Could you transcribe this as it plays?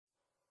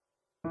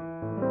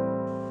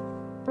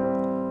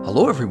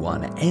Hello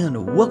everyone,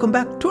 and welcome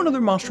back to another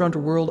Monster Hunter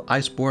World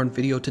Iceborne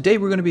video. Today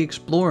we're going to be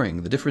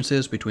exploring the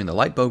differences between the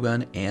light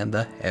bowgun and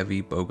the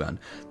heavy bowgun.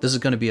 This is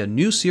going to be a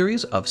new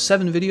series of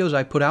 7 videos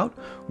I put out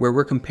where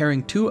we're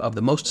comparing 2 of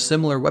the most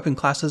similar weapon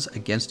classes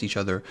against each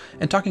other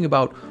and talking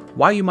about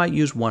why you might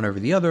use one over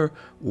the other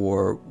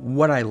or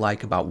what I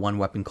like about one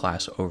weapon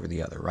class over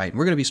the other, right? And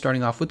we're going to be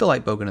starting off with the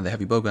light bowgun and the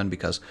heavy bowgun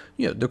because,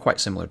 you know, they're quite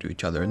similar to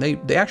each other, and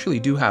they actually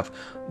do have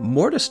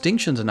more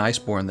distinctions in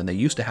Iceborne than they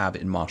used to have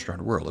in Monster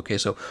Hunter World. Okay,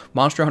 so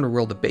Monster Hunter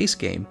World, the base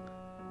game,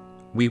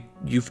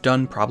 you've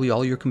done probably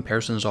all your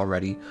comparisons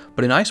already,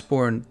 but in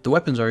Iceborne, the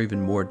weapons are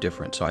even more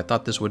different. So I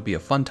thought this would be a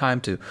fun time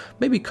to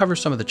maybe cover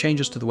some of the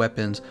changes to the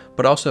weapons,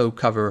 but also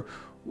cover,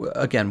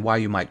 again, why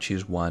you might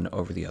choose one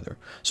over the other.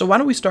 So why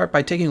don't we start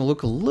by taking a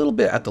look a little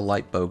bit at the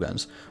light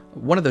bowguns.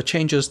 One of the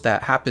changes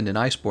that happened in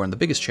Iceborne, the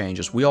biggest change,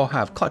 is we all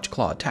have clutch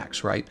claw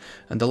attacks, right?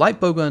 And the light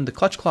bowgun, the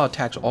clutch claw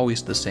attack's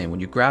always the same. When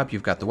you grab,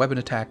 you've got the weapon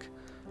attack,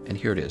 and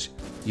here it is.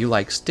 You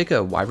stick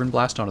a wyvern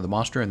blast onto the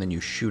monster and then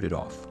you shoot it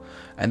off.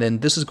 And then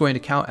this is going to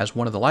count as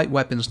one of the light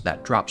weapons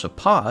that drops a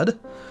pod,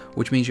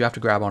 which means you have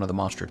to grab onto the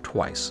monster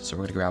twice. So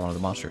we're going to grab onto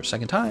the monster a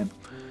second time,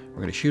 we're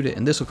going to shoot it,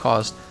 and this will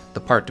cause the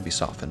part to be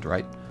softened,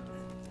 right?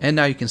 And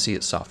now you can see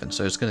it's softened,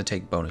 so it's going to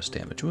take bonus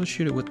damage. We'll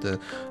shoot it with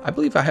the, I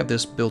believe I have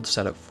this build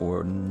set up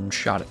for normal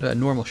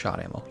shot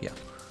ammo. Yeah,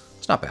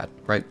 it's not bad,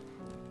 right?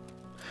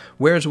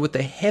 Whereas with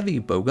the heavy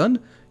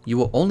bowgun, you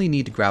will only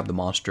need to grab the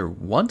monster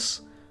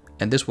once,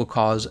 and this will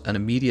cause an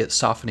immediate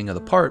softening of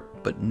the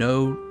part, but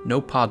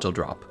no pods will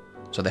drop.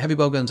 So the heavy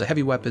bowgun's a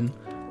heavy weapon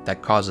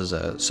that causes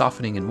a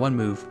softening in one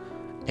move,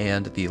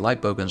 and the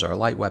light bowguns are a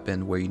light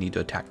weapon where you need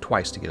to attack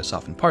twice to get a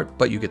softened part,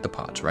 but you get the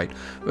pods, right?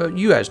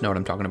 You guys know what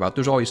I'm talking about.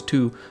 There's always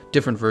 2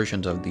 different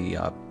versions of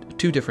the,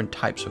 2 different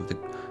types of the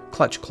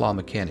clutch claw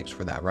mechanics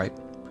for that, right?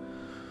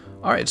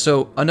 Alright,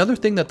 so another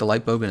thing that the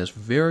light bowgun is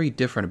very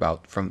different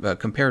about from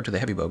compared to the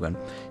heavy bowgun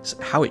is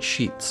how it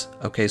sheaths.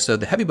 Okay, so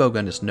the heavy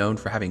bowgun is known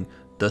for having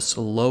the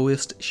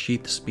slowest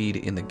sheath speed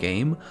in the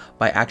game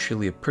by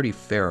actually a pretty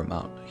fair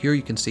amount. Here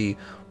you can see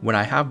when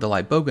I have the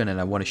light bowgun and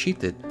I want to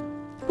sheath it,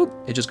 boop,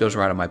 it just goes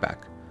right on my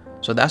back.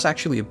 So that's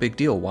actually a big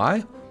deal.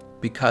 Why?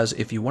 Because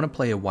if you want to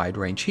play a wide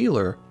range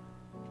healer,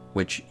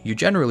 which you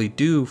generally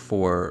do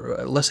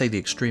for, let's say, the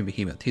Extreme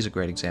Behemoth. He's a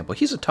great example.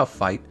 He's a tough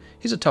fight.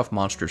 He's a tough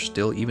monster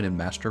still, even in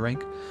Master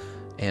Rank.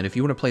 And if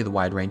you want to play the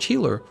wide range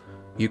healer,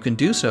 you can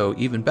do so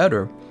even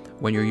better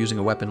when you're using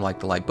a weapon like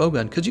the light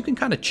bowgun, because you can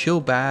kind of chill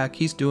back.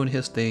 He's doing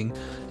his thing.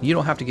 You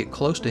don't have to get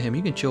close to him.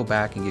 You can chill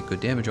back and get good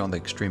damage on the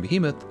Extreme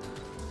Behemoth.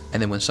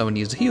 And then when someone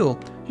needs to heal,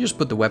 you just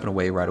put the weapon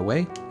away right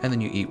away, and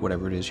then you eat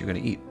whatever it is you're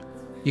going to eat.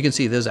 You can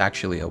see this is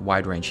actually a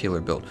wide range healer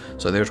build.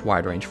 So there's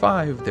wide range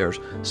 5, there's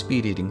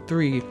speed eating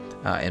 3,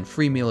 and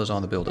free meal is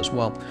on the build as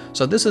well.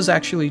 So this is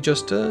actually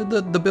just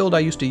the build I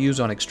used to use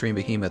on Extreme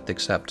Behemoth,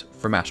 except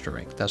for Master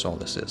Rank. That's all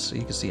this is. So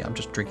you can see I'm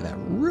just drinking that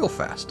real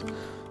fast.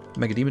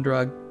 Mega Demon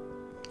Drug,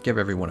 give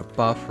everyone a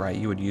buff, right?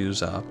 You would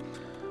use,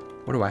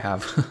 what do I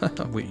have?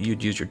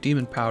 You'd use your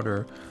Demon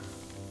Powder.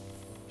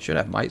 Should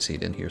have Might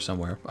Seed in here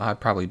somewhere. I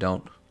probably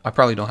don't. I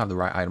probably don't have the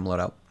right item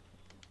loadout.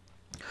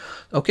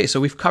 Okay, so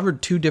we've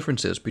covered 2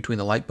 differences between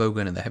the light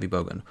bowgun and the heavy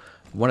bowgun.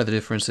 One of the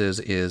differences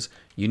is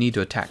you need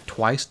to attack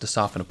twice to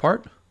soften a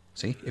part.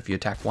 See, if you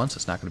attack once,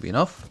 it's not going to be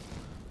enough.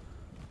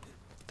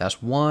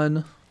 That's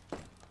one.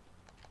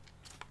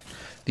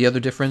 The other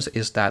difference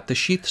is that the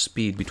sheath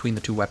speed between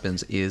the 2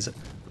 weapons is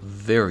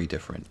very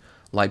different.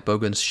 Light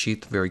bowguns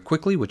sheath very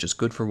quickly, which is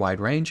good for wide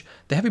range.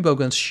 The heavy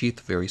bowguns sheath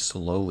very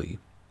slowly.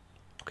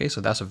 Okay,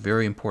 so that's a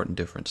very important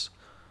difference.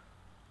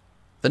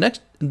 The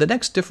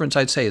next difference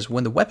I'd say is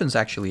when the weapon's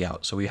actually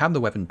out. So we have the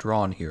weapon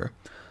drawn here.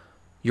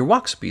 Your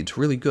walk speed's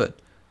really good.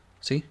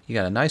 See, you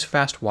got a nice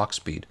fast walk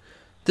speed.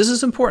 This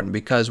is important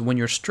because when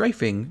you're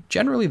strafing,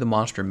 generally the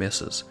monster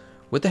misses.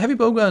 With the heavy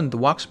bowgun, the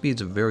walk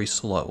speed's very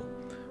slow,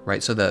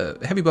 right? So the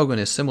heavy bowgun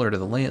is similar to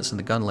the lance and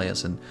the gun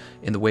lance in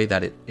the way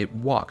that it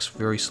walks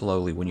very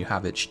slowly when you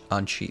have it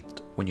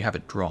unsheathed, when you have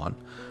it drawn.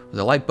 With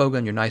the light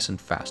bowgun, you're nice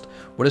and fast.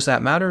 What does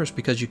that matter? Is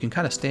because you can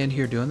kind of stand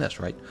here doing this,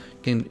 right?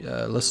 You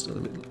can, let's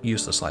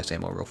use the slice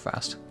ammo real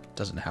fast. It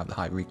doesn't have the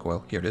high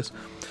recoil. Here it is.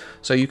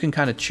 So you can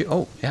kind of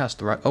oh, yeah, it's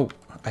the right, oh,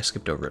 I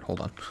skipped over it.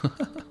 Hold on.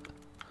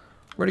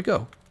 Where'd it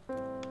go?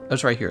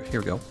 That's right here. Here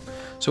we go.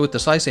 So with the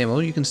slice ammo,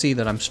 you can see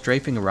that I'm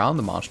strafing around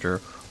the monster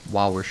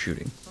while we're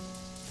shooting.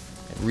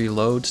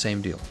 Reload,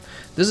 same deal.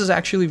 This is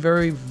actually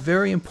very,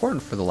 very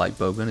important for the light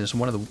bowgun. It's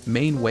one of the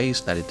main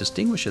ways that it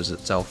distinguishes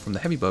itself from the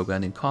heavy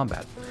bowgun in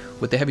combat.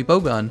 With the heavy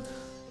bowgun,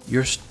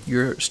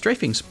 your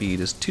strafing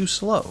speed is too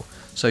slow,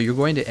 so you're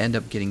going to end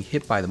up getting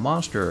hit by the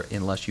monster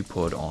unless you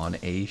put on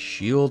a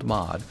shield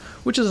mod,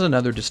 which is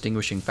another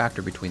distinguishing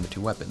factor between the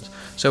 2 weapons.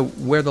 So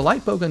where the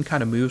light bowgun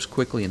kind of moves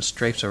quickly and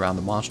strafes around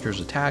the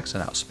monster's attacks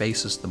and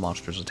outspaces the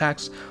monster's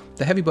attacks,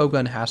 the heavy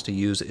bowgun has to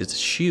use its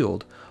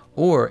shield,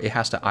 or it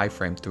has to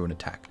iframe through an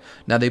attack.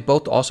 Now they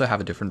both also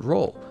have a different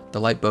roll. The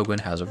light bowgun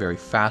has a very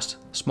fast,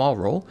 small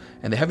roll,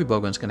 and the heavy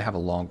bowgun is going to have a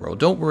long roll.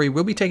 Don't worry,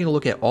 we'll be taking a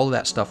look at all of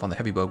that stuff on the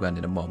heavy bowgun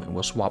in a moment.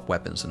 We'll swap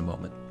weapons in a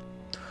moment.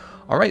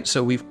 Alright,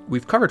 so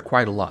we've covered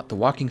quite a lot. The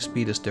walking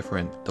speed is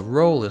different, the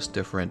roll is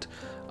different,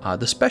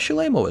 the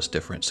special ammo is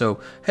different. So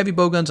heavy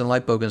bowguns and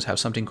light bowguns have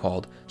something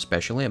called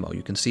special ammo.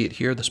 You can see it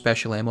here. The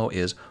special ammo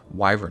is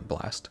Wyvern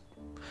Blast.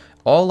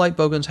 All light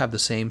bowguns have the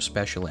same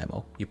special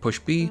ammo. You push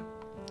B,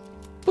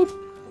 boop,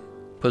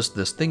 puts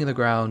this thing in the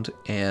ground,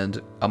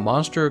 and a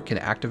monster can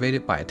activate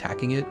it by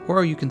attacking it,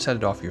 or you can set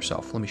it off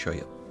yourself. Let me show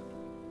you.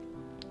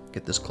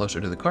 Get this closer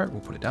to the cart,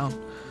 we'll put it down.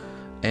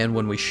 And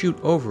when we shoot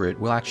over it,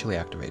 we'll actually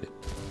activate it.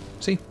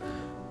 See?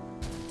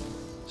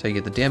 So you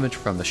get the damage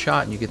from the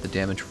shot, and you get the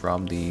damage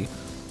from the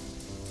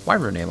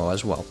Wyvern ammo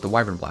as well, the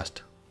Wyvern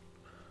Blast.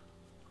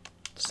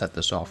 Set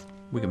this off.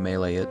 We can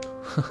melee it.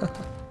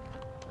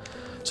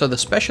 So the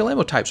special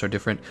ammo types are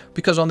different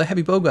because on the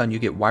heavy bowgun you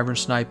get Wyvern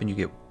Snipe and you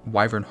get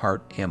Wyvern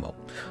Heart ammo.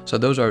 So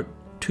those are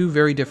two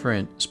very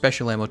different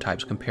special ammo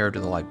types compared to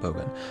the light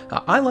bowgun.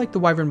 I like the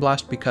Wyvern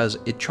Blast because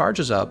it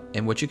charges up,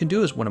 and what you can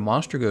do is when a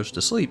monster goes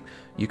to sleep,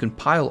 you can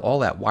pile all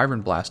that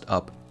Wyvern Blast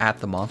up at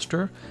the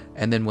monster,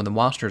 and then when the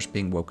monster is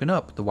being woken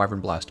up, the Wyvern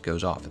Blast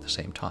goes off at the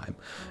same time.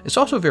 It's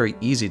also very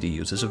easy to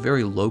use. It's a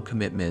very low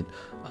commitment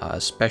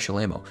special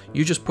ammo.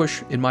 You just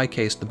push, in my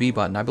case, the B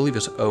button. I believe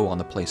it's O on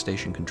the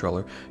PlayStation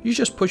controller. You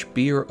just push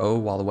B or O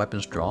while the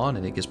weapon's drawn,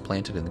 and it gets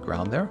planted in the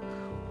ground there.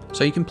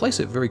 So you can place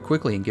it very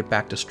quickly and get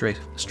back to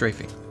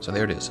strafing. So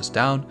there it is. It's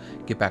down,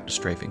 get back to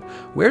strafing.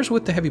 Whereas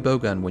with the heavy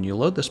bowgun, when you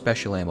load the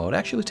special ammo, it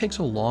actually takes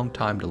a long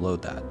time to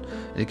load that.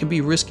 And it can be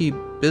risky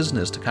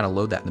business to kind of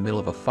load that in the middle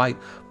of a fight.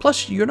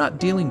 Plus, you're not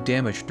dealing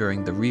damage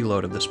during the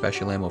reload of the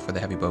special ammo for the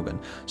heavy bowgun.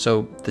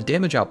 So the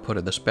damage output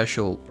of the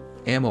special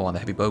ammo on the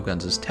heavy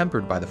bowguns is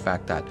tempered by the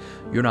fact that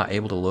you're not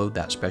able to load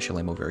that special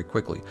ammo very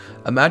quickly.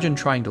 Imagine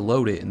trying to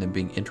load it and then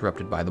being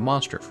interrupted by the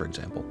monster, for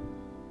example.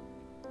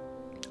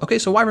 Okay,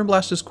 so Wyvern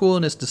Blast is cool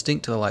and it's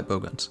distinct to the light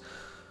bowguns.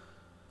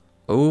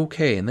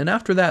 Okay, and then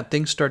after that,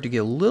 things start to get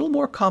a little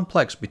more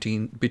complex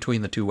between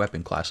the two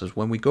weapon classes.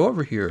 When we go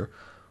over here,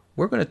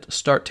 we're going to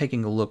start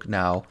taking a look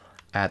now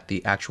at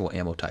the actual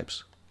ammo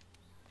types.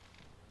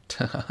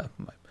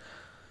 My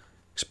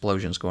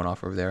explosions going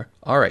off over there.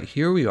 All right,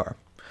 here we are.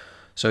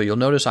 So you'll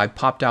notice I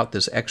popped out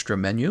this extra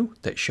menu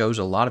that shows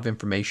a lot of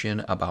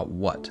information about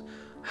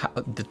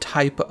the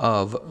type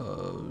of,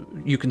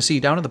 you can see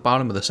down at the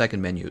bottom of the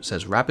second menu, it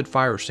says rapid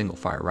fire or single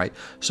fire, right?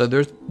 So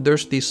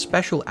there's these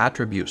special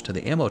attributes to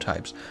the ammo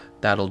types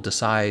that'll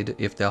decide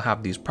if they'll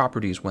have these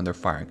properties when they're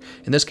firing.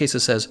 In this case,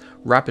 it says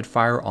rapid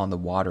fire on the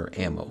water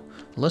ammo.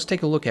 Let's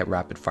take a look at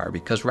rapid fire,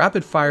 because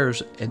rapid fire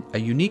is a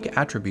unique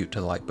attribute to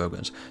the light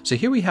bowguns. So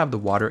here we have the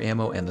water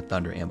ammo and the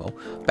thunder ammo.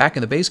 Back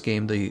in the base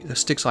game, the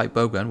Styx light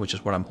bowgun, which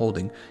is what I'm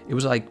holding, it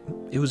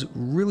was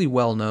really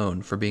well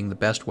known for being the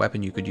best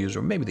weapon you could use,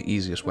 or maybe the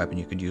easiest weapon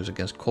you could use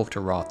against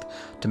Kulfta Roth.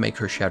 To make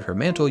her shed her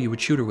mantle, you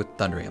would shoot her with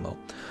thunder ammo.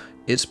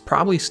 It's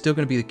probably still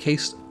going to be the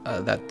case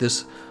that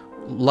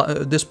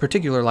this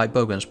particular light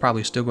bowgun is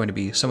probably still going to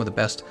be some of the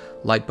best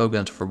light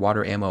bowguns for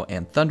water ammo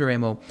and thunder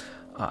ammo.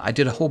 I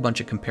did a whole bunch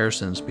of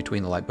comparisons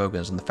between the light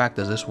bowguns, and the fact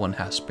that this one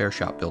has spare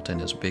shot built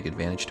in is a big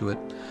advantage to it.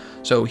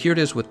 So here it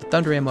is with the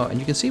thunder ammo, and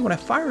you can see when I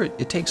fire it,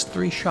 it takes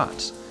 3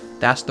 shots.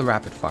 That's the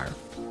rapid fire.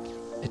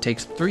 It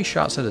takes 3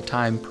 shots at a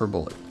time per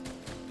bullet.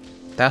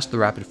 That's the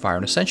rapid fire,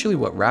 and essentially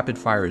what rapid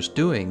fire is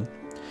doing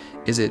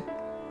is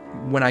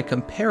when I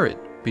compare it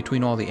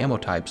between all the ammo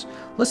types,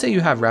 let's say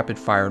you have rapid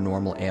fire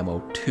normal ammo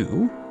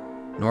 2,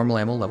 normal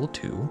ammo level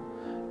 2,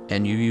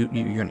 and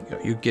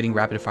you're getting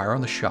rapid fire on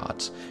the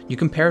shots. You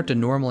compare it to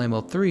normal ammo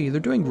 3, they're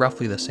doing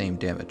roughly the same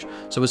damage.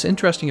 So what's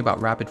interesting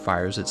about rapid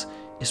fire is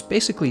it's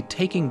basically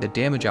taking the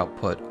damage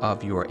output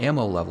of your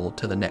ammo level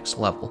to the next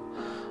level.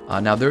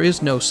 Now there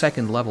is no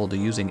second level to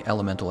using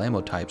elemental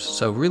ammo types,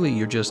 so really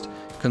you're just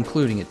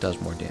concluding it does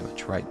more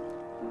damage, right?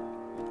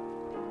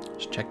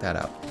 Just check that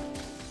out.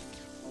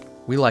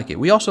 We like it.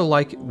 We also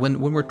like, when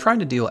we're trying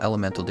to deal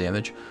elemental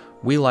damage,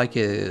 we like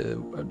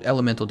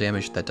elemental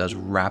damage that does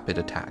rapid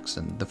attacks,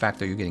 and the fact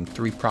that you're getting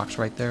 3 procs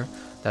right there,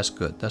 that's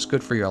good. That's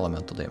good for your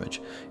elemental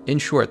damage. In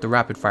short, the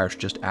rapid fire is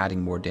just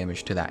adding more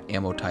damage to that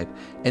ammo type,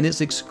 and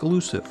it's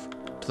exclusive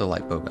to the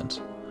light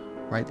bowguns.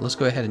 Right, let's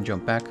go ahead and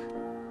jump back.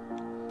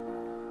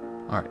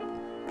 Alright,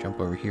 jump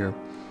over here.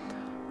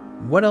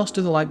 What else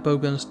do the light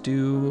bowguns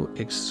do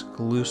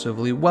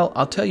exclusively? Well,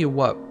 I'll tell you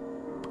what.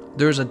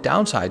 There's a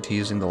downside to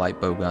using the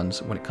light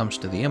bowguns when it comes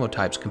to the ammo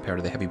types compared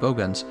to the heavy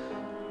bowguns.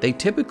 They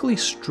typically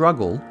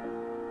struggle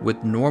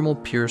with normal,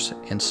 pierce,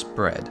 and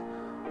spread.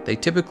 They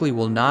typically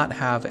will not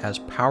have as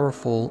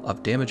powerful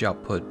of damage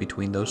output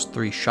between those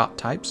 3 shot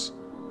types.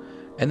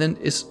 And then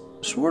it's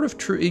sort of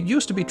true, it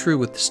used to be true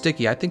with the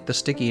sticky. I think the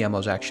sticky ammo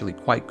is actually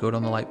quite good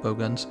on the light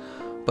bowguns,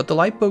 but the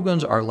light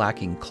bowguns are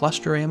lacking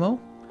cluster ammo.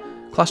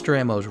 Cluster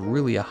ammo is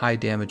really a high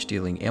damage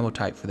dealing ammo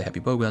type for the heavy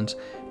bowguns,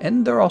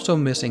 and they're also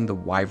missing the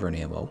Wyvern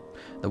ammo.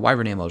 The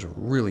Wyvern ammo is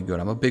really good.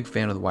 I'm a big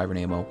fan of the Wyvern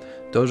ammo.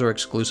 Those are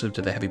exclusive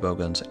to the heavy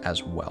bowguns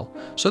as well.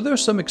 So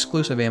there's some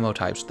exclusive ammo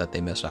types that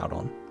they miss out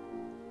on.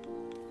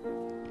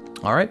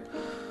 Alright,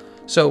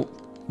 so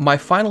my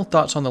final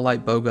thoughts on the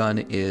light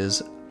bowgun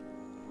is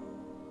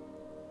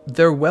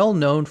They're well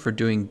known for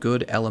doing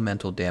good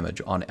elemental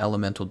damage on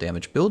elemental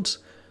damage builds.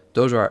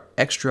 Those are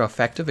extra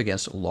effective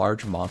against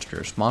large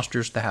monsters.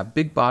 Monsters that have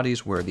big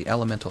bodies where the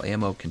elemental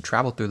ammo can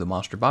travel through the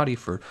monster body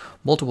for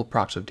multiple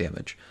procs of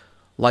damage.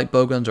 Light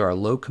bowguns are a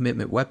low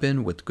commitment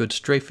weapon with good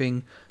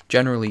strafing,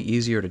 generally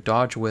easier to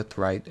dodge with,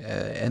 right?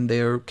 And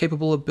they're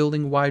capable of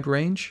building wide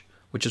range,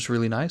 which is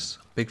really nice.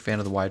 Big fan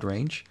of the wide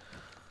range.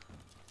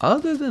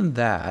 Other than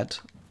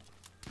that,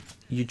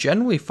 you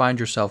generally find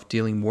yourself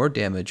dealing more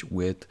damage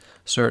with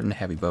certain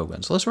heavy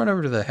bowguns. So let's run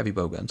over to the heavy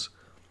bowguns.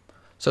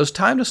 So it's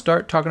time to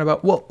start talking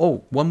about, well,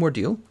 oh, one more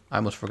deal. I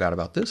almost forgot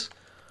about this.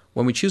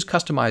 When we choose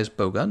customized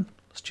bowgun,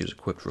 let's choose a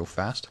quick real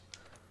fast.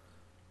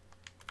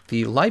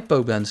 The light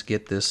bowguns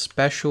get this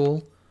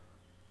special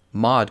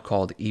mod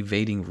called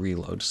evading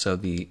reload. So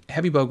the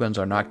heavy bowguns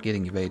are not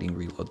getting evading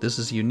reload. This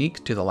is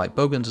unique to the light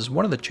bowguns. It's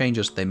one of the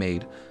changes they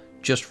made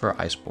just for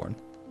Iceborne.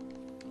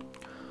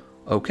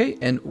 Okay,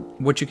 and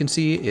what you can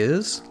see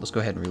is, let's go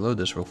ahead and reload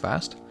this real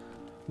fast.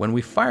 When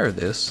we fire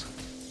this,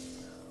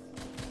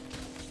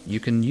 you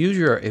can use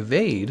your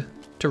evade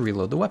to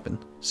reload the weapon.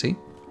 See?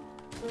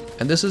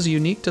 And this is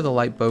unique to the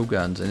light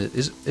bowguns, and it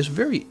is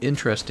very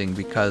interesting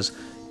because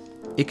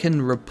it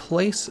can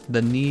replace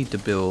the need to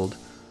build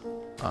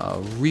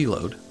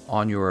reload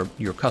on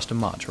your custom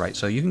mods, right?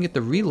 So you can get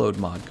the reload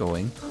mod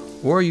going,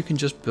 or you can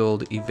just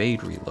build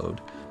evade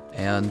reload.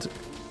 And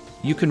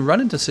you can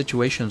run into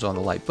situations on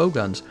the light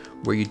bowguns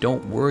where you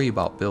don't worry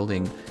about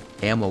building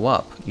ammo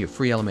up, your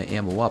free element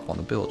ammo up on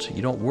the build. So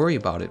you don't worry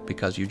about it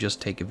because you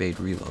just take evade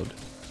reload.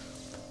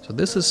 So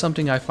this is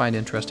something I find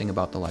interesting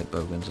about the light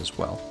bowguns as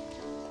well.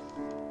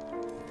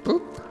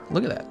 Boop,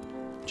 look at that.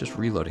 Just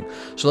reloading.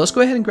 So let's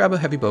go ahead and grab a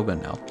heavy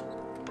bowgun now.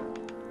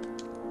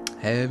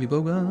 Heavy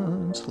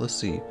bowguns. Let's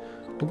see.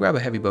 We'll grab a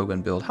heavy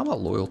bowgun build. How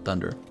about Loyal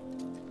Thunder?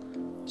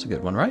 It's a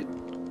good one, right?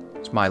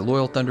 It's my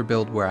Loyal Thunder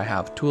build where I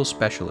have Tool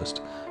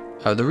Specialist.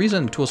 The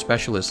reason Tool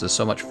Specialist is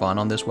so much fun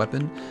on this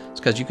weapon is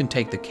because you can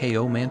take the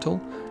KO mantle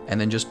and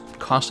then just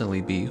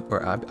constantly be, or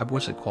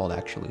what's it called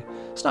actually?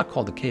 It's not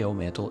called the KO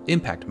mantle,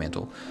 Impact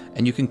Mantle.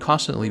 And you can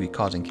constantly be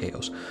causing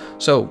KOs.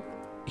 So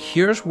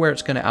here's where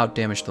it's going to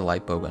outdamage the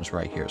light bowguns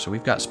right here. So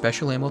we've got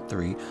Special Ammo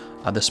 3.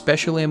 The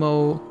Special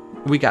Ammo,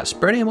 we got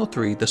Spread Ammo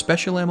 3. The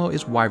Special Ammo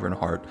is Wyvern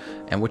Heart.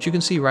 And what you can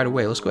see right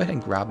away, let's go ahead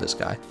and grab this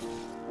guy.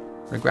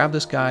 We're going to grab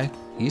this guy.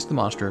 He's the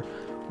monster.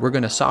 We're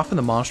going to soften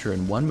the monster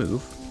in one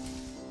move.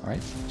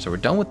 Alright, so we're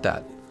done with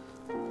that.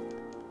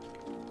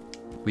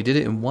 We did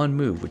it in one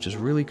move, which is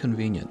really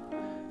convenient.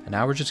 And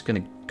now we're just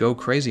going to go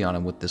crazy on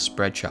him with this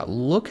spread shot.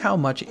 Look how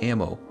much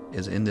ammo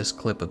is in this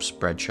clip of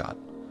spread shot.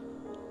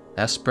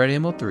 That's spread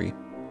ammo 3.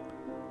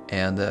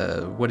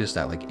 And what is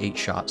that, like 8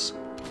 shots?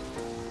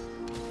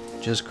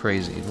 Just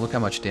crazy. Look how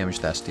much damage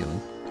that's dealing.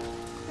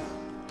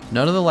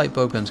 None of the light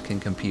bowguns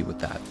can compete with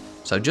that.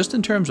 So just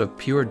in terms of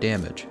pure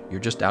damage, you're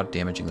just out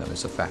damaging them,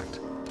 it's a fact.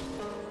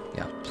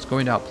 Yeah, it's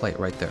going to outplay it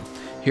right there.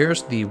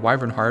 Here's the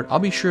Wyvern Heart. I'll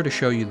be sure to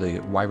show you the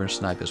Wyvern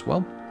Snipe as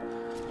well.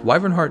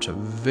 Wyvern Hearts are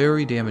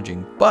very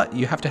damaging, but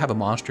you have to have a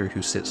monster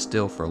who sits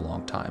still for a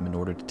long time in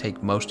order to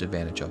take most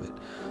advantage of it.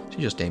 So you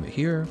just aim it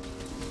here.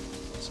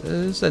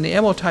 It's an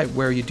ammo type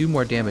where you do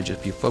more damage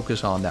if you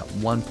focus on that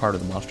one part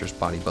of the monster's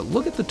body. But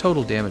look at the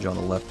total damage on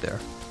the left there.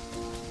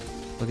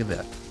 Look at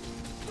that.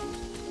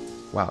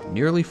 Wow,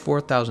 nearly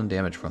 4,000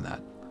 damage from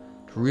that.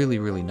 Really,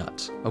 really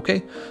nuts.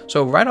 Okay,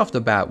 so right off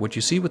the bat, what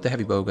you see with the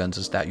heavy bowguns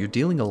is that you're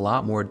dealing a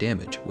lot more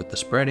damage with the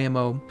spread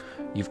ammo.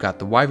 You've got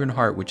the Wyvern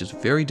Heart, which is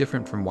very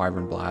different from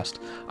Wyvern Blast.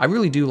 I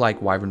really do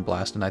like Wyvern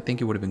Blast, and I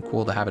think it would have been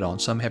cool to have it on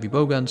some heavy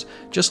bowguns,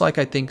 just like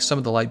I think some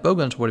of the light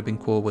bowguns would have been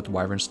cool with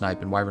Wyvern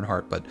Snipe and Wyvern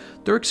Heart, but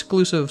they're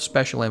exclusive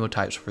special ammo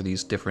types for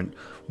these different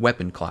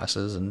weapon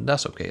classes, and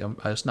that's okay.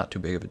 It's not too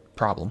big of a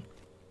problem.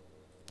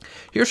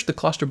 Here's the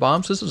cluster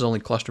bombs. This is only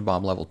cluster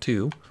bomb level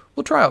 2.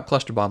 We'll try out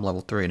cluster bomb level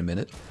 3 in a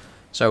minute.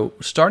 So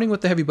starting with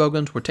the heavy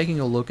bowguns, we're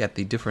taking a look at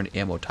the different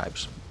ammo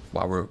types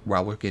while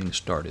we're getting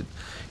started.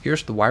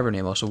 Here's the Wyvern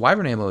ammo. So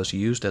Wyvern ammo is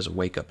used as a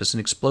wake up. It's an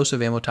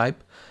explosive ammo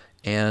type,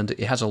 and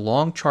it has a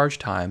long charge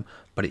time,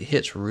 but it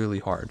hits really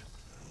hard.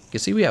 You can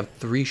see we have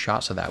 3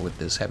 shots of that with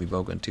this heavy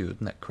bowgun too.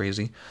 Isn't that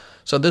crazy?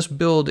 So this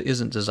build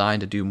isn't designed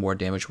to do more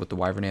damage with the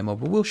Wyvern ammo,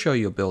 but we'll show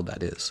you a build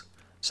that is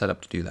set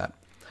up to do that.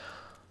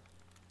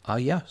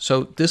 Yeah,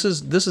 so this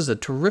is a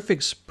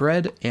terrific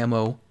spread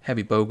ammo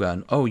heavy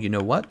bowgun. Oh, you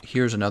know what?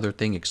 Here's another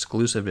thing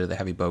exclusive to the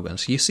heavy bowgun.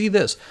 So you see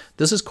this.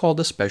 This is called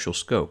a special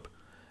scope.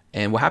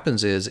 And what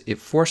happens is it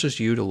forces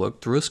you to look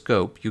through a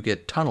scope. You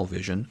get tunnel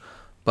vision,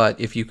 but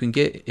if you can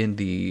get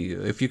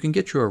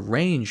your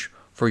range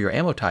for your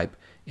ammo type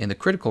in the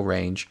critical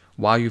range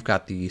while you've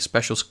got the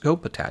special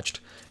scope attached,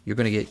 you're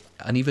going to get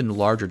an even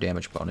larger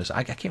damage bonus.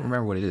 I can't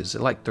remember what it is. Is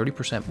it like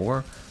 30%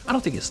 more? I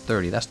don't think it's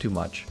 30. That's too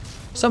much.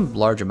 Some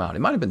large amount. It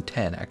might have been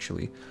 10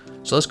 actually.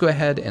 So let's go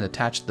ahead and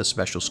attach the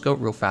special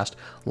scope real fast.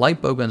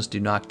 Light bowguns do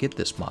not get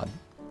this mod.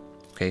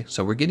 Okay,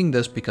 so we're getting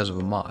this because of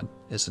a mod.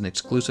 It's an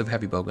exclusive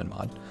heavy bowgun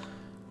mod.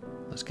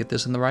 Let's get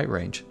this in the right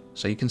range.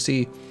 So you can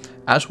see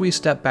as we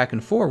step back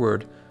and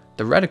forward,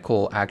 the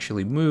reticle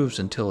actually moves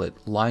until it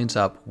lines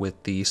up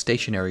with the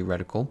stationary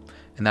reticle,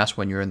 and that's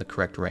when you're in the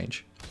correct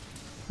range.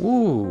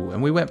 Ooh,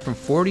 and we went from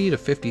 40 to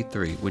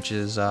 53, which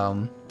is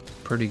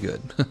pretty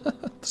good.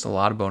 That's a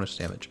lot of bonus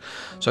damage.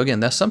 So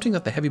again, that's something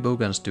that the heavy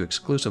bowguns do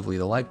exclusively.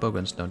 The light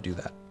bowguns don't do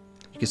that.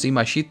 You can see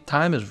my sheath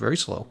time is very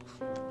slow.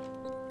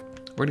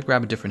 We're going to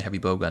grab a different heavy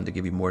bowgun to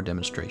give you more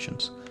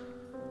demonstrations.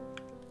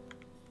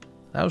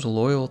 That was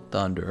Loyal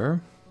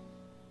Thunder.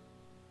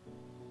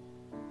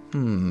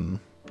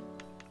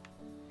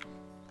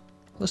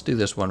 Let's do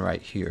this one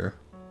right here.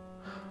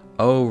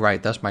 Oh,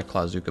 right, that's my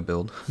Clawzuka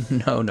build.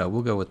 No,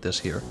 we'll go with this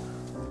here.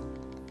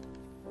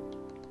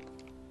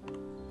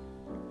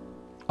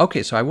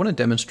 Okay, so I want to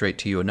demonstrate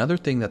to you another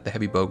thing that the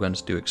heavy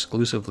bowguns do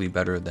exclusively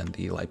better than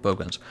the light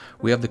bowguns.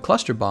 We have the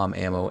cluster bomb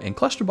ammo, and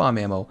cluster bomb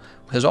ammo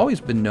has always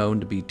been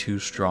known to be too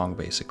strong,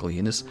 basically,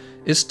 and is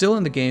still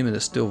in the game and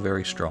is still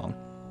very strong.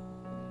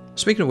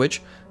 Speaking of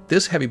which,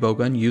 this heavy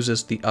bowgun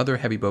uses the other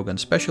heavy bowgun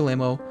special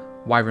ammo,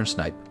 Wyvern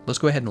Snipe. Let's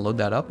go ahead and load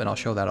that up, and I'll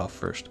show that off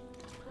first.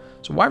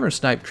 So Wyvern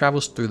Snipe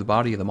travels through the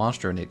body of the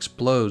monster and it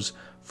explodes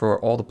for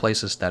all the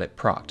places that it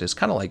procced. It's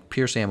kind of like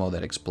Pierce ammo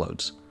that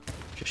explodes.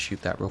 Just shoot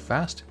that real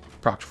fast.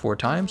 Procced 4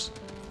 times,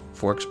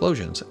 4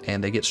 explosions,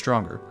 and they get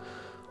stronger.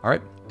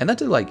 Alright, and that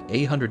did like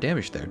 800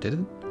 damage there, did it?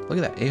 Look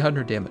at that,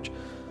 800 damage.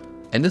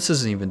 And this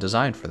isn't even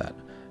designed for that.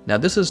 Now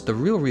this is the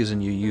real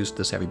reason you use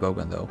this heavy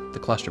bowgun though, the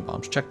cluster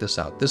bombs. Check this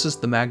out. This is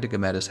the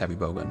Thegameconomist heavy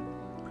bowgun.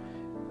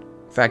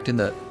 In fact, in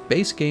the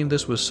base game,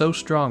 this was so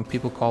strong,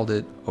 people called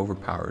it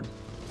overpowered.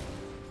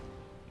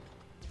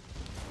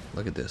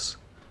 Look at this.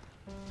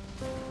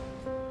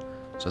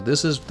 So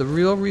this is the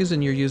real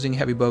reason you're using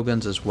heavy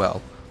bowguns as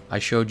well. I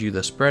showed you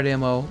the spread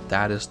ammo,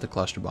 that is the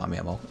cluster bomb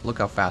ammo. Look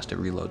how fast it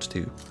reloads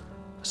too.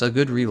 It's a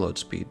good reload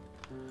speed.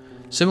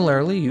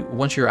 Similarly,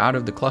 once you're out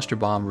of the cluster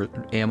bomb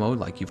ammo,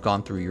 like you've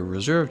gone through your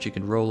reserves, you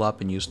can roll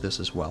up and use this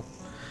as well.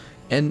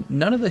 And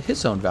none of the hit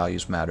zone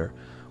values matter.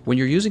 When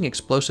you're using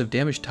explosive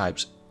damage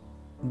types,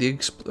 the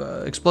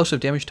explosive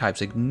damage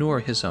types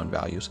ignore hit zone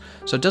values,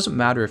 so it doesn't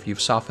matter if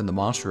you've softened the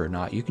monster or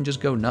not. You can just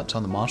go nuts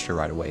on the monster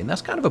right away, and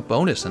that's kind of a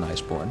bonus in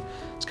Iceborne.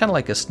 It's kind of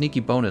like a sneaky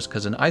bonus,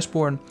 because in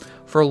Iceborne,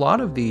 for a lot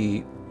of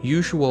the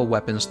usual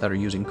weapons that are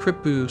using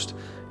crit boost,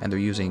 and they're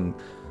using,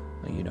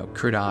 you know,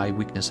 crit eye,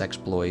 weakness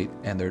exploit,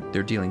 and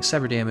they're dealing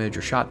sever damage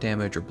or shot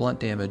damage or blunt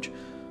damage,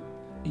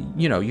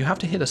 you know, you have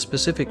to hit a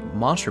specific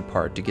monster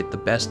part to get the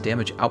best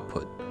damage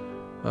output.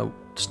 Well,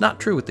 it's not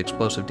true with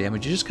explosive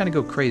damage. You just kind of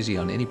go crazy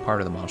on any part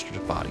of the monster's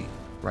body,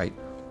 right?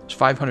 It's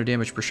 500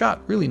 damage per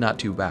shot, really not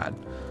too bad.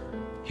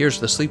 Here's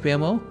the sleep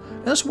ammo,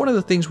 and that's one of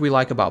the things we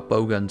like about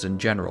bowguns in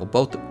general.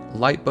 Both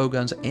light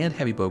bowguns and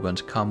heavy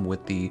bowguns come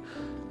with the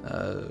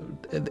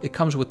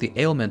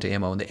ailment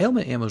ammo, and the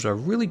ailment ammos are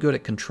really good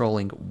at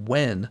controlling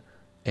when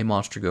a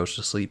monster goes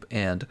to sleep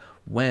and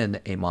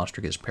when a monster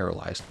gets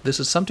paralyzed.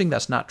 This is something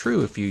that's not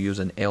true if you use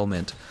an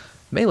ailment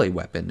melee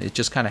weapon. It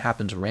just kind of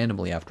happens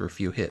randomly after a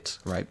few hits,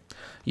 right?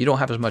 You don't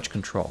have as much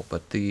control,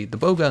 but the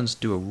bowguns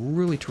do a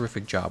really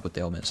terrific job with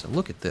the ailments. And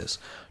look at this.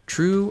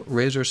 True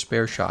Razor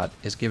Spare Shot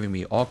is giving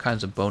me all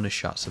kinds of bonus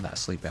shots to that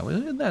sleep ammo.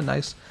 Isn't that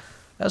nice?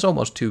 That's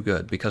almost too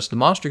good, because the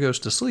monster goes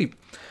to sleep,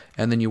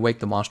 and then you wake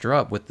the monster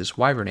up with this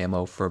Wyvern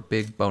ammo for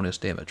big bonus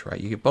damage,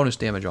 right? You get bonus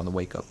damage on the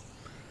wake up.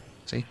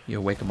 See? You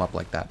wake them up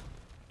like that.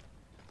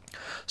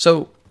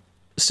 So,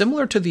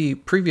 similar to the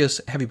previous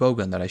heavy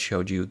bowgun that I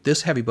showed you,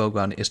 this heavy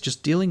bowgun is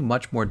just dealing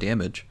much more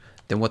damage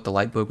than what the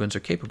light bowguns are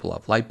capable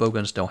of. Light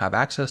bowguns don't have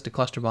access to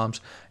cluster bombs,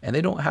 and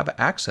they don't have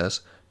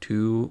access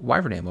to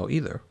Wyvern ammo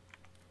either.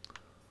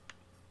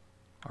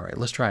 Alright,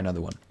 let's try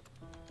another one.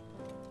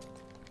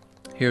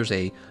 Here's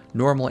a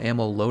normal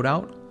ammo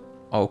loadout.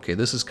 Okay,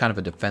 this is kind of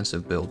a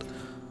defensive build.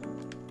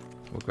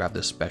 We'll grab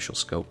this special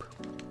scope.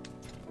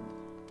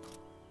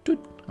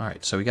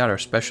 Alright, so we got our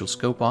special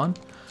scope on.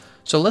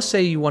 So let's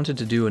say you wanted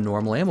to do a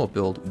normal ammo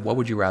build. What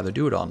would you rather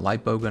do it on,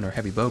 light bowgun or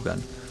heavy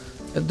bowgun?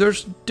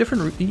 There's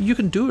different. You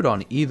can do it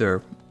on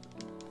either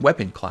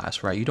weapon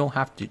class, right? You don't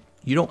have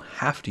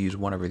to use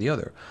one over the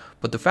other.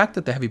 But the fact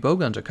that the heavy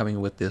bowguns are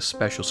coming with this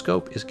special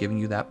scope is giving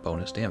you that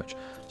bonus damage.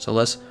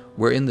 So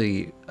we're in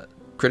the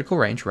critical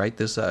range, right?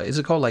 This is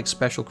it called like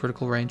special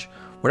critical range?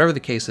 Whatever the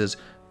case is,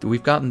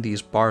 we've gotten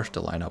these bars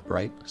to line up,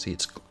 right? See,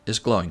 it's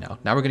glowing now.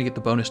 Now we're gonna get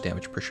the bonus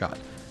damage per shot.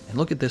 And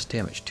look at this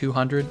damage,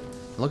 200.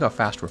 Look how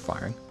fast we're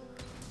firing.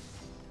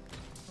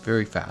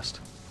 Very fast,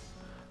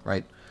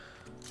 right?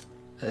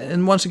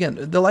 And once again,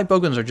 the light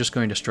bowguns are just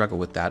going to struggle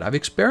with that. I've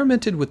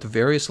experimented with the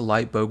various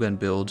light bowgun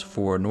builds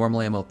for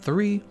normal ammo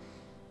 3.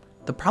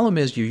 The problem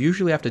is you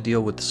usually have to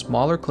deal with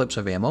smaller clips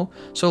of ammo.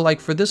 So like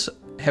for this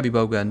heavy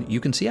bowgun,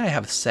 you can see I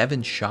have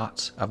 7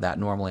 shots of that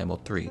normal ammo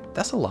 3.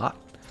 That's a lot.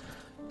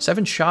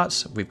 7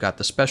 shots, we've got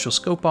the special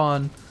scope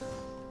on,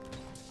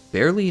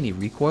 barely any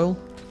recoil.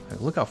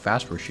 Look how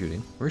fast we're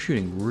shooting. We're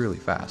shooting really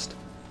fast,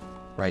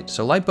 right?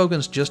 So light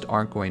bowguns just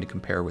aren't going to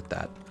compare with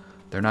that.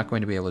 They're not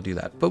going to be able to do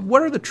that. But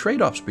what are the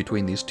trade-offs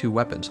between these two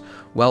weapons?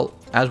 Well,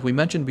 as we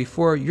mentioned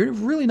before, you're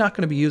really not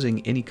going to be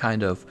using any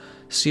kind of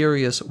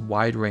serious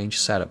wide-range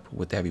setup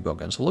with the heavy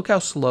bowgun. So look how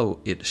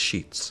slow it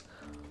sheaths.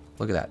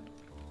 Look at that.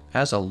 It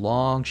has a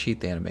long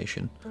sheath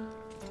animation.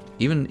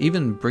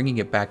 Even bringing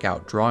it back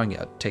out, drawing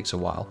it takes a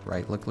while,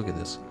 right? Look at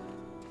this.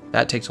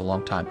 That takes a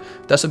long time.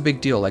 That's a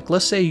big deal. Like,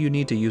 let's say you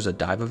need to use a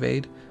dive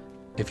evade.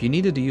 If you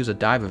needed to use a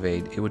dive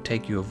evade, it would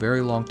take you a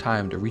very long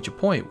time to reach a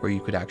point where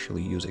you could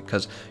actually use it,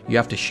 because you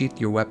have to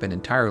sheath your weapon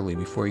entirely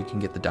before you can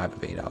get the dive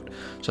evade out.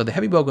 So the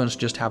heavy bowguns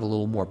just have a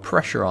little more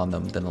pressure on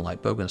them than the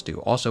light bowguns do.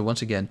 Also,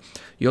 once again,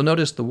 you'll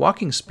notice the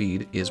walking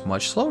speed is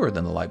much slower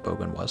than the light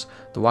bowgun was.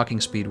 The walking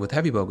speed with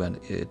heavy bowgun,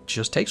 it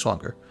just takes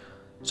longer.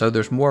 So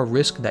there's more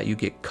risk that you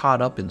get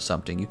caught up in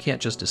something. You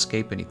can't just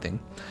escape anything.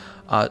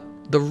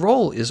 The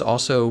roll is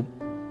also...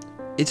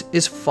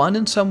 It's fun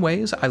in some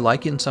ways. I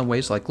like it in some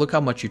ways. Like, look how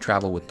much you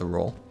travel with the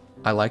roll.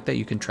 I like that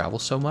you can travel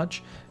so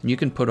much. And you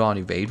can put on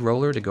evade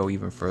roller to go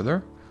even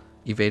further.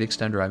 Evade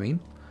extender, I mean.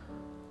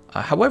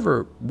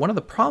 However, one of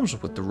the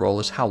problems with the roll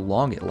is how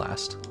long it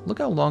lasts. Look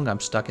how long I'm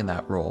stuck in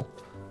that roll.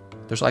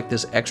 There's like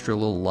this extra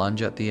little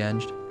lunge at the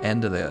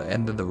end of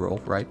the roll,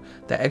 right?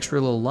 That extra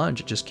little lunge,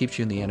 it just keeps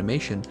you in the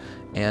animation,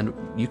 and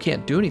you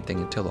can't do anything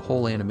until the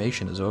whole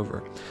animation is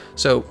over.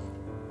 So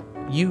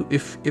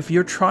if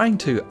you're trying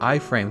to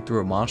iframe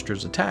through a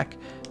monster's attack,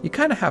 you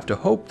kind of have to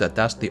hope that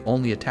that's the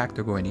only attack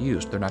they're going to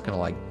use. They're not going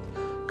to like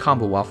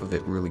combo off of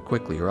it really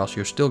quickly, or else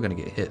you're still going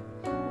to get hit.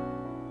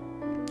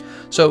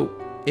 So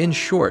in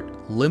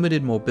short,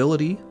 limited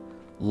mobility,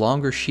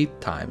 longer sheath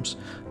times.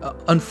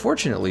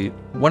 Unfortunately,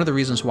 one of the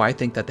reasons why I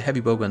think that the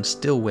heavy bowguns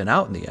still win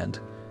out in the end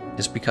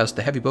is because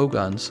the heavy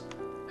bowguns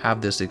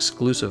have this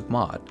exclusive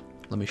mod.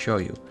 Let me show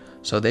you.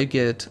 So they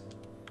get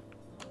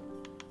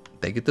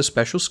the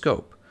special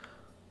scope,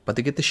 but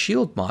they get the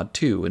shield mod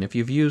too. And if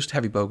you've used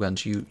heavy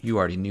bowguns, you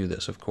already knew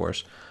this, of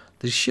course.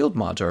 The shield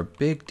mods are a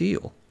big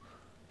deal.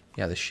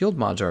 Yeah, the shield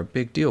mods are a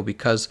big deal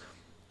because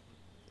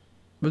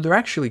they're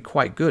actually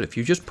quite good. If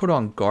you just put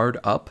on guard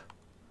up,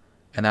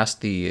 and that's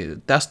the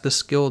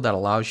skill that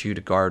allows you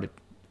to guard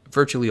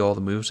virtually all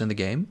the moves in the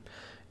game,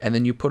 and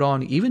then you put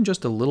on even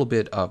just a little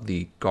bit of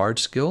the guard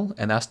skill,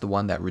 and that's the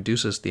one that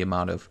reduces the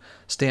amount of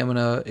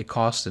stamina it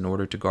costs in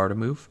order to guard a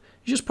move.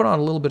 You just put on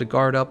a little bit of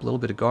guard up, a little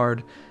bit of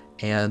guard,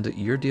 and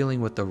you're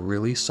dealing with a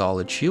really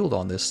solid shield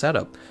on this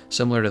setup,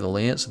 similar to the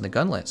lance and the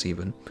gun lance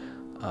even,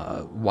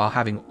 while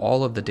having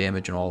all of the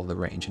damage and all of the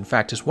range. In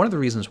fact, it's one of the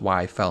reasons why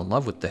I fell in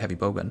love with the heavy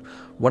bowgun.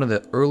 One of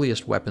the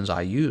earliest weapons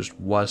I used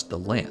was the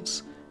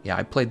lance. Yeah,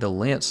 I played the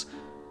lance.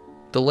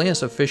 The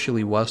lance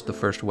officially was the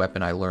first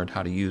weapon I learned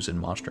how to use in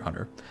Monster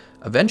Hunter.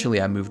 Eventually,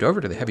 I moved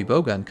over to the heavy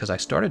bowgun because I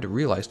started to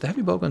realize the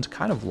heavy bowgun's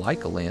kind of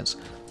like a lance,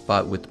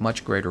 but with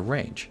much greater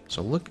range.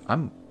 So look,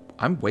 I'm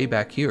way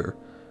back here.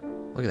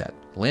 Look at that.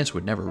 The lance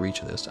would never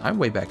reach this. I'm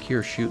way back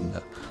here shooting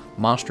the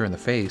monster in the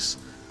face,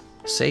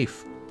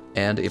 safe.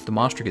 And if the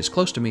monster gets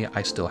close to me,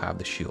 I still have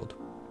the shield.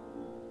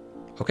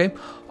 Okay.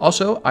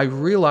 Also, I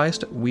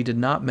realized we did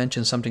not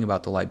mention something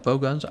about the light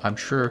bowguns. I'm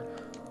sure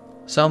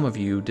some of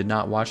you did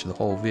not watch the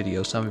whole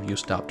video. Some of you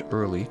stopped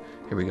early.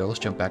 Here we go. Let's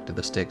jump back to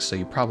the sticks. So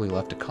you probably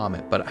left a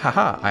comment, but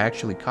haha, I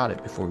actually caught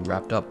it before we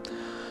wrapped up.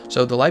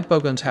 So the light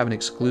bowguns have an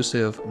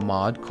exclusive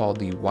mod called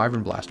the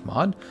Wyvern Blast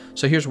mod.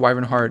 So here's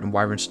Wyvern Heart and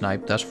Wyvern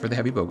Snipe. That's for the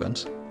heavy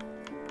bowguns.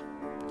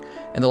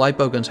 And the light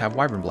bowguns have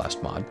Wyvern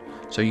Blast mod.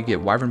 So you get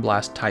Wyvern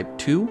Blast Type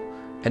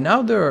 2. And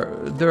now they're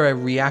a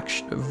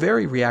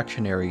very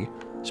reactionary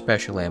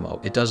special ammo.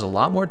 It does a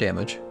lot more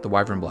damage, the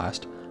Wyvern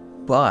Blast,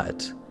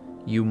 but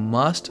you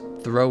must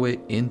throw it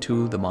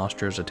into the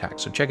monster's attack.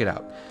 So check it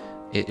out.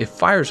 It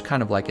fires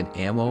kind of like an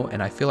ammo,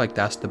 and I feel like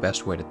that's the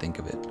best way to think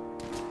of it.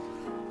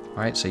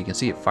 Alright, so you can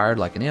see it fired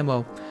like an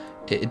ammo.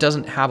 It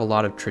doesn't have a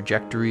lot of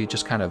trajectory,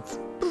 just kind of,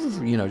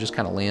 just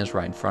kind of lands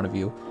right in front of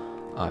you.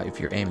 If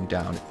you're aiming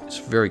down, it's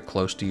very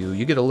close to you.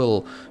 You get a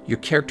little, your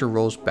character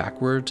rolls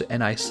backwards,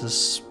 and I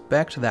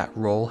suspect that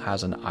roll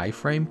has an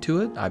iframe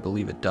to it. I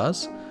believe it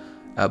does.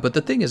 But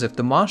the thing is, if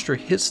the monster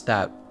hits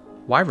that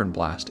Wyvern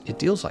Blast, it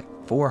deals like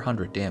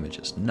 400 damage.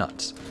 It's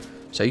nuts.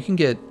 So you can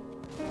get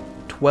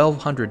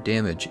 1200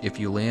 damage if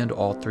you land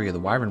all three of the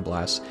Wyvern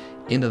Blasts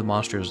into the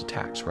monster's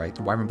attacks, right?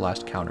 The Wyvern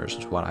Blast counters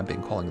is what I've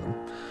been calling them.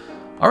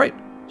 Alright,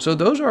 so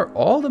those are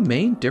all the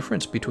main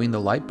difference between the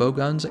light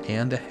bowguns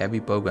and the heavy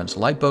bowguns.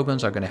 Light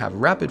bowguns are going to have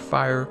rapid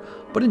fire,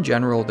 but in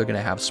general they're going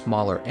to have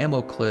smaller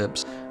ammo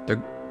clips.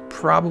 They're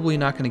probably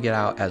not going to get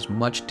out as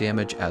much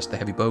damage as the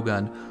heavy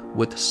bowgun,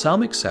 with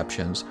some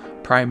exceptions.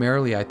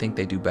 Primarily, I think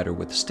they do better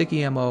with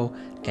sticky ammo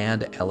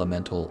and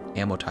elemental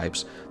ammo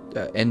types.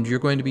 And you're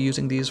going to be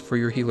using these for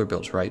your healer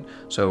builds, right?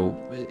 So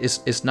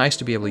it's nice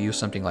to be able to use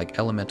something like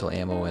elemental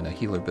ammo in a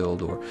healer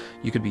build, or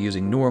you could be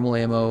using normal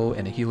ammo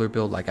in a healer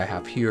build like I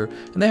have here.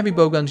 And the heavy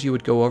bowguns, you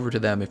would go over to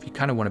them if you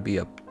kind of want to be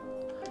a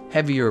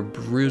heavier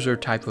bruiser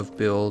type of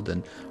build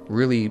and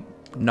really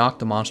knock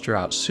the monster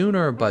out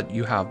sooner, but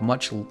you have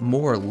much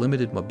more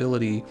limited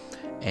mobility,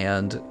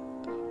 and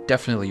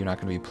definitely you're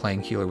not going to be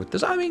playing healer with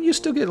this. I mean, you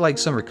still get like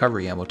some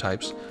recovery ammo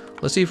types.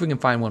 Let's see if we can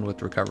find one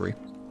with recovery.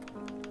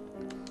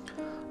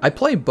 I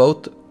play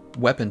both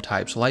weapon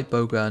types, light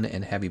bowgun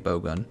and heavy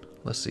bowgun.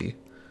 Let's see.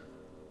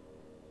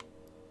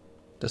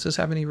 Does this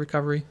have any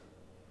recovery?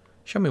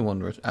 Show me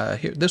one.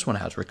 Here, this one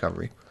has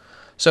recovery.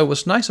 So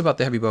what's nice about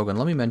the heavy bowgun,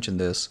 let me mention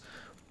this,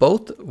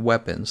 both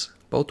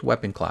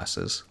weapon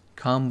classes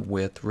come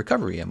with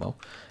recovery ammo.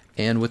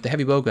 And with the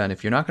heavy bowgun,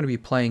 if you're not going to be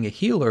playing a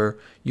healer,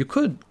 you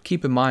could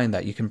keep in mind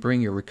that you can bring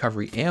your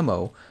recovery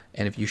ammo,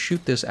 and if you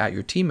shoot this at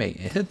your teammate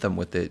and hit them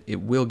with it,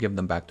 it will give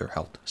them back their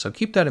health. So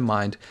keep that in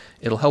mind.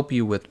 It'll help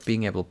you with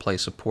being able to play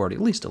support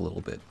at least a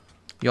little bit.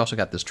 You also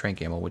got this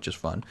trank ammo, which is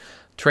fun.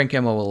 Trank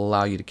ammo will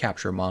allow you to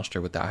capture a monster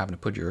without having to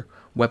put your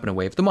weapon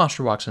away if the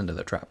monster walks into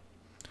the trap.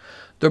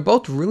 They're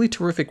both really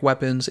terrific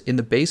weapons. In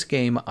the base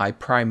game, I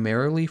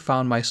primarily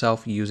found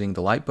myself using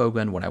the light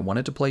bowgun when I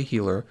wanted to play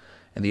healer,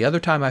 and the other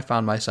time I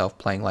found myself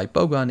playing light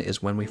bowgun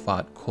is when we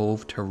fought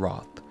Cove to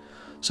Roth.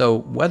 So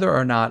whether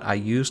or not I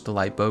use the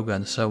light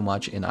bowgun so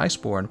much in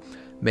Iceborne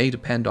may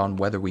depend on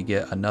whether we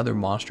get another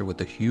monster with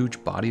a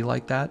huge body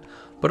like that.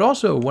 But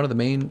also, one of the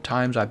main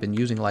times I've been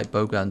using light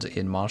bowguns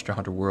in Monster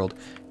Hunter World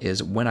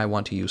is when I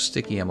want to use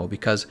sticky ammo,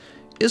 because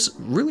it's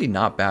really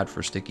not bad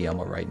for sticky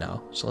ammo right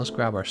now. So let's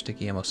grab our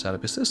sticky ammo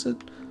setup. Is this it?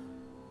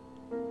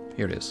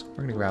 Here it is. We're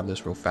going to grab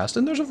this real fast.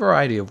 And there's a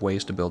variety of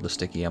ways to build the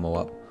sticky ammo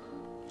up.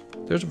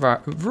 There's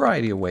a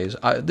variety of ways.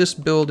 This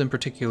build in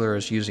particular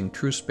is using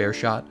true spare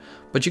shot,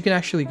 but you can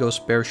actually go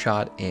spare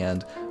shot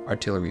and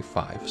artillery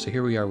 5. So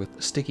here we are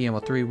with sticky ammo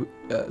 3.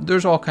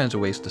 There's all kinds of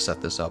ways to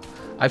set this up.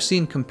 I've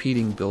seen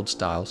competing build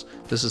styles.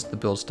 This is the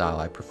build style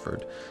I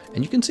preferred.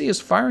 And you can see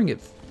it's firing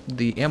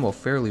the ammo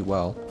fairly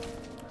well.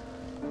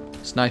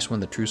 It's nice when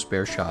the true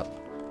spare shot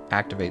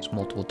activates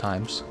multiple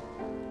times.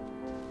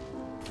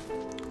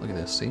 Look at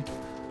this, see?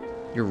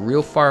 You're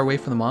real far away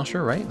from the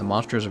monster, right? The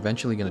monster is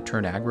eventually going to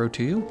turn aggro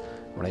to you.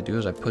 What I do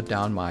is I put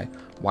down my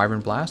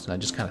Wyvern Blast and I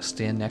just kind of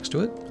stand next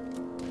to it.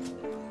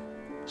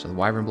 So the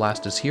Wyvern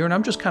Blast is here and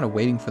I'm just kind of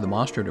waiting for the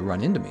monster to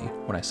run into me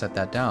when I set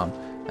that down.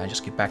 And I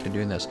just get back to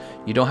doing this.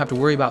 You don't have to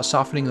worry about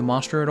softening the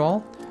monster at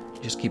all.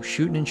 You just keep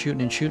shooting and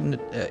shooting and shooting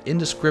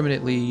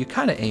indiscriminately. You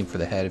kind of aim for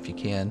the head if you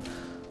can.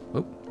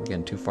 Oop, we're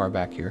getting too far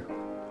back here.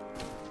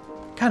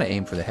 Kind of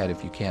aim for the head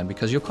if you can,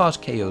 because you'll cause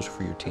KOs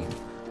for your team.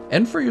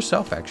 And for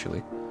yourself,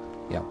 actually.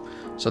 Yeah,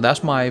 so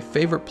that's my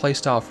favorite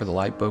playstyle for the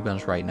light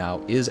bowguns right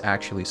now, is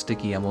actually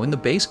sticky ammo. In the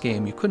base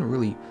game, you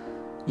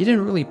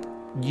didn't really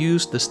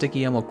use the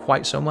sticky ammo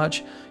quite so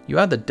much. You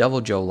had the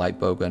Devil Joe light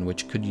bowgun,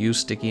 which could use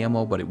sticky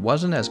ammo, but it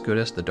wasn't as good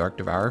as the Dark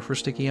Devourer for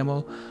sticky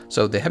ammo.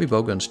 So the heavy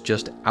bowguns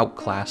just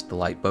outclassed the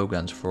light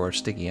bowguns for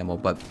sticky ammo.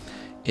 But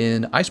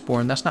in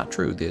Iceborne, that's not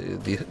true.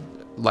 The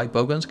light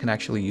bowguns can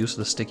actually use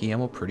the sticky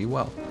ammo pretty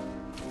well.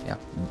 Yeah,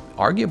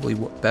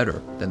 arguably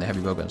better than the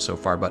heavy bowgun so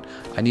far, but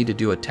I need to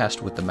do a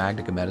test with the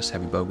Thegameconomist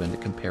heavy bowgun to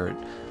compare it.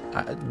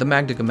 The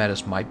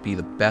Thegameconomist might be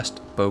the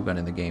best bowgun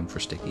in the game for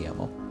sticky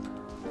ammo.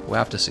 We'll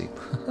have to see.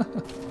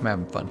 I'm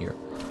having fun here.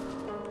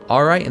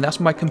 Alright, and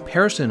that's my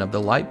comparison of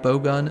the light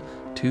bowgun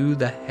to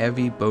the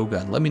heavy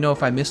bowgun. Let me know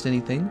if I missed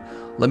anything.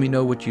 Let me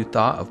know what you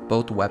thought of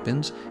both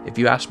weapons. If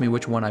you asked me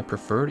which one I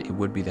preferred, it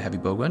would be the heavy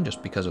bowgun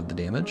just because of the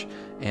damage.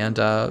 And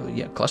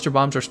yeah, cluster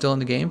bombs are still in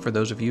the game. For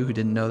those of you who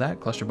didn't know that,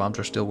 cluster bombs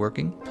are still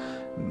working.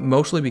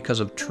 Mostly because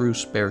of true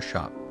spare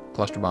shot.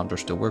 Cluster bombs are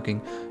still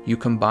working. You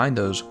combine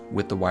those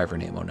with the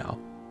Wyvern ammo now.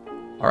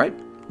 Alright,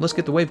 let's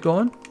get the wave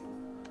going.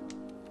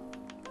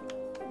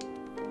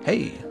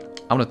 Hey,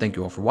 I want to thank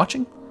you all for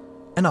watching,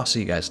 and I'll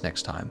see you guys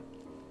next time.